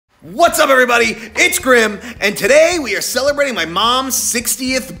What's up, everybody? It's Grim, and today we are celebrating my mom's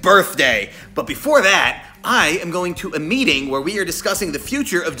 60th birthday. But before that, I am going to a meeting where we are discussing the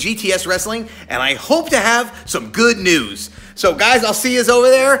future of GTS wrestling, and I hope to have some good news. So, guys, I'll see you over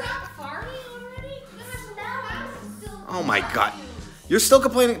there. Oh my God. You're still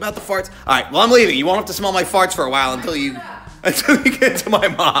complaining about the farts? All right, well, I'm leaving. You won't have to smell my farts for a while until you get to my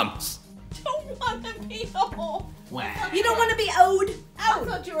mom's. Don't want to be old. Wow. You don't want to be owed. I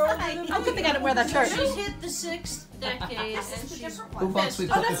thought you were older than me. Oh, good thing I didn't wear that shirt. She's hit the 6th decade and she's... Who wants we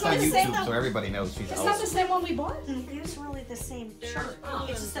put this on YouTube so everybody knows she's It's old? not the same one we bought. It's really the same shirt.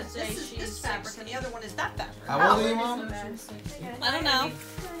 It's just that this is this fabric and the other one is that fabric. How old are you, Mom? I don't know.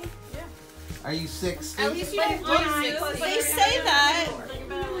 Are you 60? At least you didn't do it. They say that.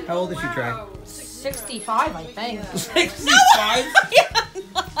 How old is she, Trey? 65, I think. 65?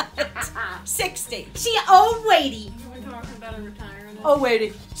 No, 60. She old lady. We're talking about her retiring. Oh,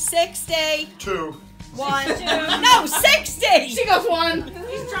 wait. 60. 2. 1. No, 60. She goes 1.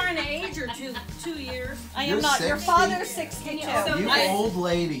 He's trying to age her 2 years. I You're am not. Your 60? father's 62. You old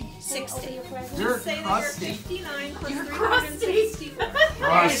lady. 60. You're Say that crusty. you're 59 plus You're 364.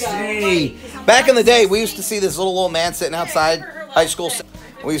 Crusty. Back in the day, we used to see this little old man sitting outside high school.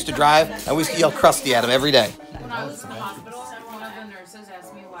 We used to drive, and we used to yell crusty at him every day. When I was in the hospital, one of the nurses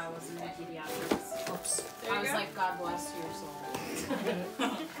asked me why I wasn't in pediatrics. Oops. I was like, God bless your soul.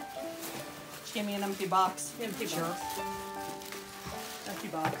 Just give me an empty box. Empty box. Empty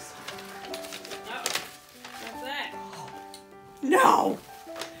box. What's that? No.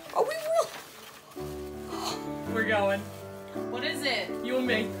 Are we real? We're going. What is it? You and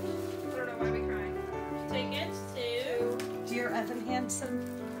me. I don't know why we crying. Tickets to... Dear Evan Hansen.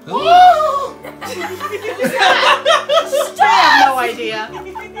 Who? They have no idea.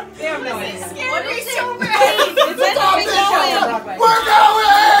 They have no idea. What is it?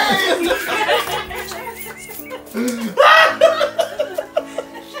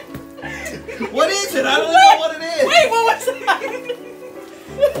 What is it? I don't know what it is. Wait, what was that?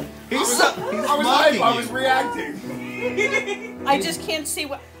 He's I was reacting. I just can't see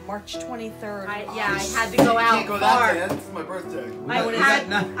what. March 23rd. I had to go out Can't go far. that day. This is my birthday. I would have.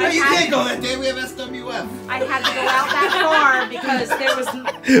 No, you can't go that day. We have SWF. I had to go out that far because there was.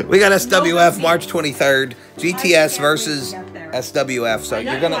 We got SWF March 23rd. GTS versus SWF. So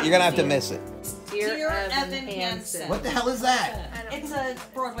you're gonna have to miss it. Dear Evan Hansen. What the hell is that? It's a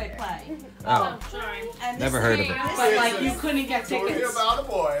Broadway play. Oh, Sorry. And never heard of it. But like you couldn't get Story tickets. about a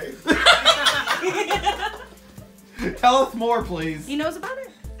boy. Tell us more, please. He knows about it?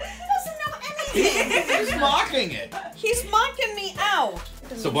 He doesn't know anything. He's mocking it. He's mocking me out.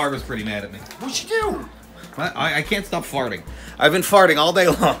 So Barbara's pretty mad at me. What'd you do? I can't stop farting. I've been farting all day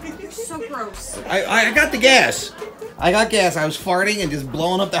long. You're so gross. I got the gas. I got gas. I was farting and just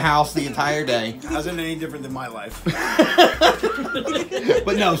blowing up the house the entire day. How's it any different than my life?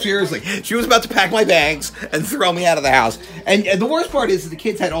 But no, seriously. She was about to pack my bags and throw me out of the house. And the worst part is the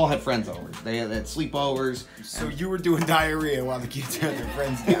kids all had friends over. They had sleepovers. So you were doing diarrhea while the kids had their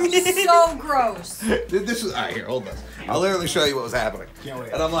friends' house. So gross. This was, all right, here, hold this. I'll literally show you what was happening. Can't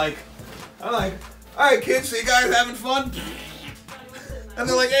wait. And I'm like, all right, kids, so you guys having fun? And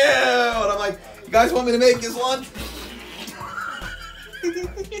they're like, yeah. And I'm like, you guys want me to make this lunch? And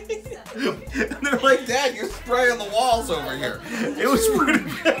they're like, Dad, you're spraying the walls over here. It was pretty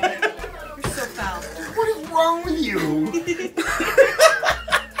good. You're so foul. What is wrong with you?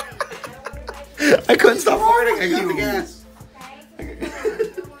 I couldn't stop farting. I got the gas.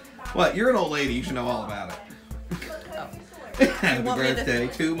 What? You're an old lady. You should know all about it. Happy want me to- birthday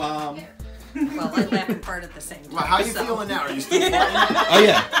to Mom. Well, I laugh and fart at the same time. Well, how you so. feeling now? Are you still farting? Oh,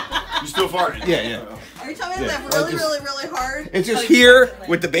 yeah. You still farting? Yeah. Are you telling me Yeah. to laugh really, Just- really, really hard? It's just here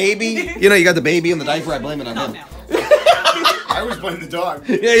with the baby. You know, you got the baby in the diaper. I blame it on him. I always blame the dog.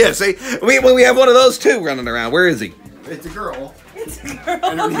 Yeah. See, we have one of those too running around. Where is he? It's a girl. It's a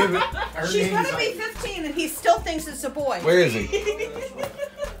And her girl. name, her She's name gonna is be 15 and he still thinks it's a boy. Where is he?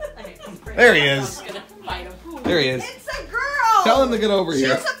 There he is. There he is. It's a girl. Tell him to get over She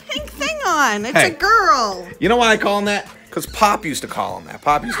here. has a pink thing on. It's Hey. a girl. You know why I call him that? Because Pop used to call him that.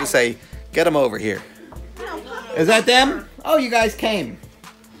 Pop used to say, "Get him over here." Is that them? Oh, you guys came.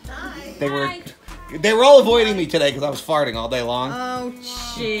 Hi. They were all avoiding me today because I was farting all day long. Oh,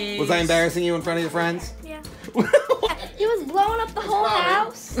 jeez. Was I embarrassing you in front of your friends? Yeah. He was blowing up the whole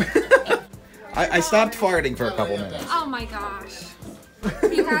house. I stopped farting for a couple minutes. Oh my gosh.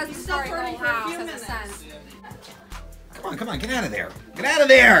 He has to start the whole house as a sense. Come on, get out of there. Get out of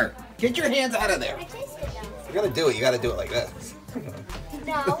there. Get your hands out of there. You gotta do it like this.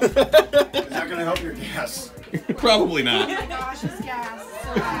 No. It's not gonna help your gas. Probably not. Oh my gosh, this gas is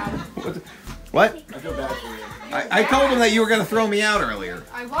so loud. What? I feel bad for you. I told him that you were going to throw me out earlier.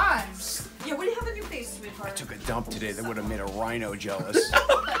 I was. Yeah, what do you have on your face, sweetheart? I took a dump today that would have made a rhino jealous. His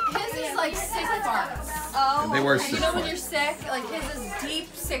is like sick farts. Oh. They were You sick know when farts. you're sick? Like his is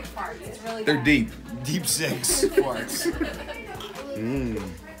deep sick farts. It's really They're bad. deep. Deep six farts.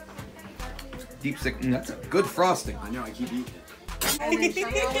 Deep sick. That's a good frosting. I know, I keep eating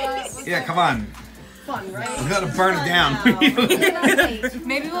it. Yeah, come on. Fun, right? We gotta burn it down.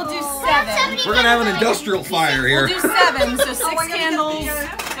 Maybe we'll do 7. We're gonna have an industrial fire here. We'll do 7, so 6 candles,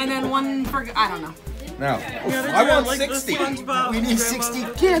 and then 1 for, I don't know. No. I want 60. We need 60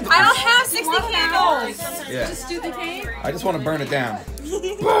 candles. I don't have 60 candles. Yeah. Just do the cake. I just want to burn it down.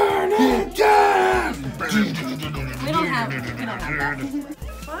 Burn it down! We don't have that.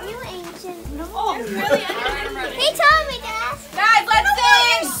 You ancient. No. Oh, really? He told me, Dad. Guys, let's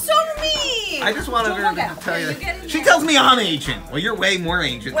sing! So mean! I just wanted her to tell you that. She tells me I'm ancient. Well, you're way more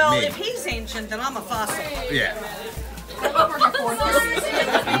ancient Well, than if me. he's ancient, then I'm a fossil. Yeah.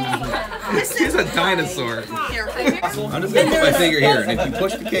 She's a dinosaur. Here. I'm just gonna put my finger here, and if you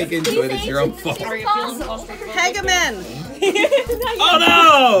push the cake into it, it's your own fault. Peg him in. Oh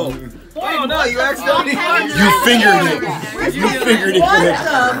no! Oh no! You accidentally. You fingered it. You fingered it. What Quick.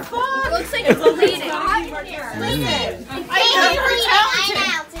 the fuck? Looks like it's bleeding.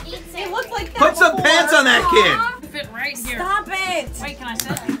 It looked like that. Put some pants on that kid. Fit right here. Stop it! Wait, can I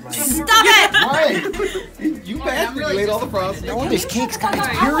sit? Stop it! Why? You bastard! You ate all the frosting. Oh, this cake's got its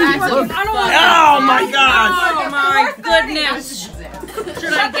I period. Look. don't want Oh my gosh! Oh my goodness.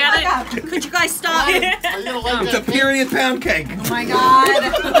 Should I get it? Could you guys stop? Are you gonna like It's a period pound cake. Oh my god.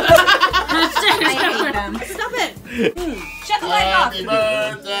 I hate them. Stop it! Shut the light off.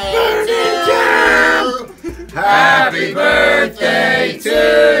 Happy birthday to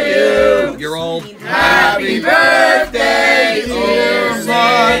you. You're old. Happy birthday, dear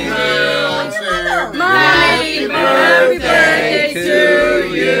son. Happy birthday to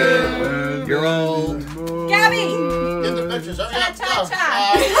you. You're old. Gabby! Get the pictures. Hurry up. Cha-cha-cha.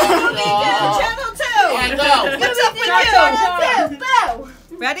 Channel 2! Go. What's up with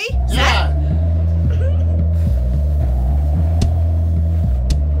you? Ready? Yeah.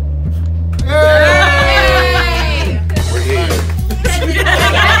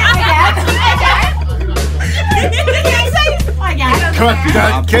 Come on, you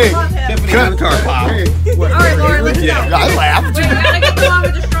got cake. Tiffany Avatar pop. Hey, Alright, Lauren, let's go. Yeah. I laughed. Wait, gotta get the one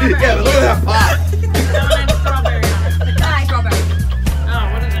with the strawberry. Yeah, but look at that pop. That one had strawberry on it. Strawberry. Oh,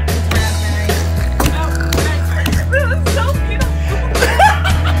 what is it? It's raspberry.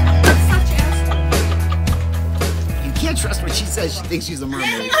 You can't trust what she says. She thinks she's a mermaid.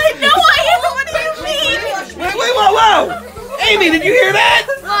 I know I am! What do you mean? Wait, whoa, whoa! Amy, did you hear that?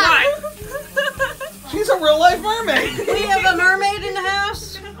 What? She's a real life mermaid. We have a mermaid in the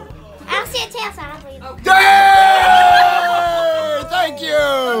house? I don't see a tail, so I don't believe it. Yay! Thank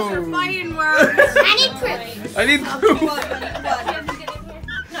you. Fighting words. I need proof. I need proof.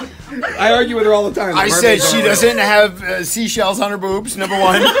 I argue with her all the time. I said Mermaids she aren't real. doesn't have seashells on her boobs, number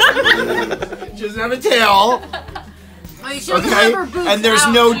 1. She doesn't have a tail. Okay? And there's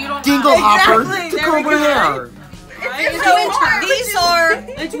no dingle hopper Exactly. to There comb we her go. hair. It's winter. These are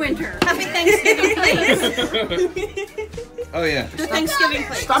It's winter. Happy Thanksgiving plates. Oh yeah. The Thanksgiving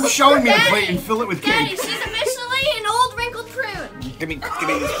plates. Stop showing me the plate and fill it with Daddy, cake. she's officially an old wrinkled prune. Give me.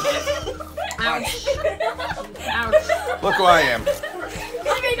 Ouch. Look who I am.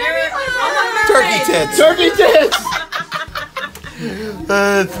 Turkey tits. Turkey tits.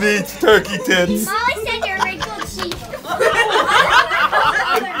 That's me, it's turkey tits. Molly said you're a wrinkled sheep.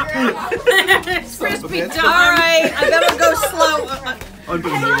 Crispy All Alright, I better go slow.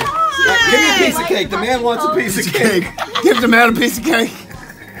 Unbelievable. Give me a piece of cake. The man wants a piece of cake. Give the man a piece of cake.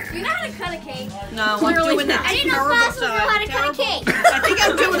 You know how to cut a cake. No, I'm doing that. I didn't know fossils knew how to cut a cake. I think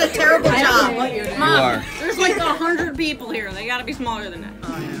I'm doing a terrible job. You are. There's like 100 people here. They gotta be smaller than that.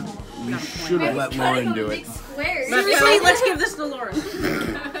 Oh, yeah. We should have let Lauren do it. Squares. Seriously, let's give this to Lauren.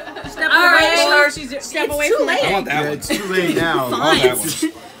 Step Step away from the I want that Yeah, one. it's too late now. I want that one.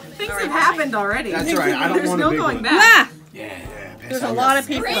 Things have happened already. That's right. I don't There's want no a big going one. back. There's a lot of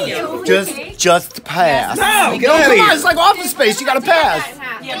people here. Just pass. No, get No, out of come on, here. it's like office space. You gotta pass.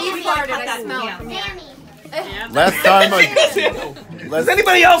 Yeah, You we farted, cut I that. smell Yeah. Danny. Last time Does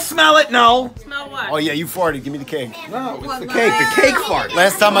anybody else smell it? No. Smell what? Oh yeah, you farted. Give me the cake. No, it's the cake. The cake farted.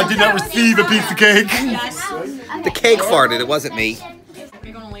 Last time I did not receive a piece of cake. The cake farted. It wasn't me. Are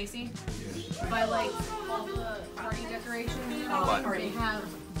you going to Lacey? By like all the party decorations, they have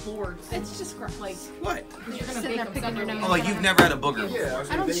boards. It's just Like, What? you're gonna Sitting bake there them picking your separately. nose. Oh, like you've never had a booger before. Yeah,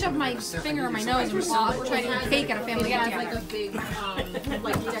 I don't shove my finger in my nose while trying to eat cake at a family Yeah, get it's like a together. big,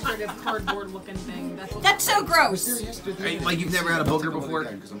 like decorative cardboard looking thing. That's so gross. Like you've never had a booger before?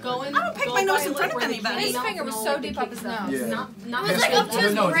 Go in. I don't pick go my nose by, in front of where the anybody. His candy finger was melt so and deep the up his cake nose. is Yeah. Not It was like up to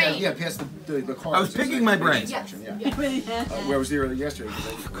his brain. Yeah, past the car. I was picking my brain. Section, yeah. Where was there yesterday?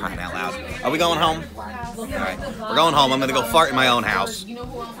 Crying out loud. Are we going home? All right. We're going home. I'm gonna go fart in my own house. You know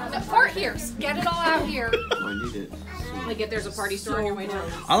who else has The fart here. Get it all out here. I need it. like if there's a party store on your way to.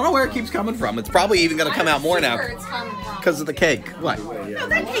 I don't know where it keeps coming from. It's probably even gonna come out more Where now it's coming from. because of the cake. What? No,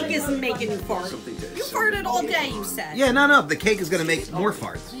 that cake isn't making you fart. You farted all day, you said. Yeah, no. The cake is gonna make more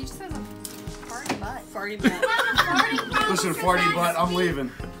farts. He just says a farty butt. Farty butt. Listen, farty butt, I'm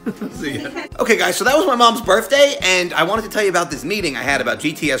leaving. See ya. Okay, guys, so that was my mom's birthday, and I wanted to tell you about this meeting I had about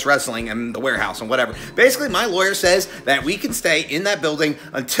GTS wrestling and the warehouse and whatever. Basically, my lawyer says that we can stay in that building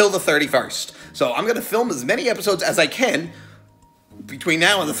until the 31st. So I'm going to film as many episodes as I can between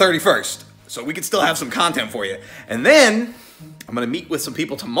now and the 31st, so we can still have some content for you. And then I'm going to meet with some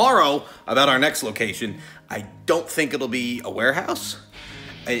people tomorrow about our next location. I don't think it'll be a warehouse.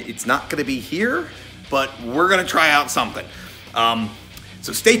 It's not going to be here, but we're going to try out something.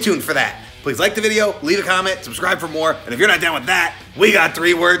 So stay tuned for that. Please like the video, leave a comment, subscribe for more, and if you're not down with that, we got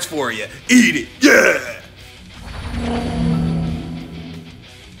 3 words for you. Eat it, yeah!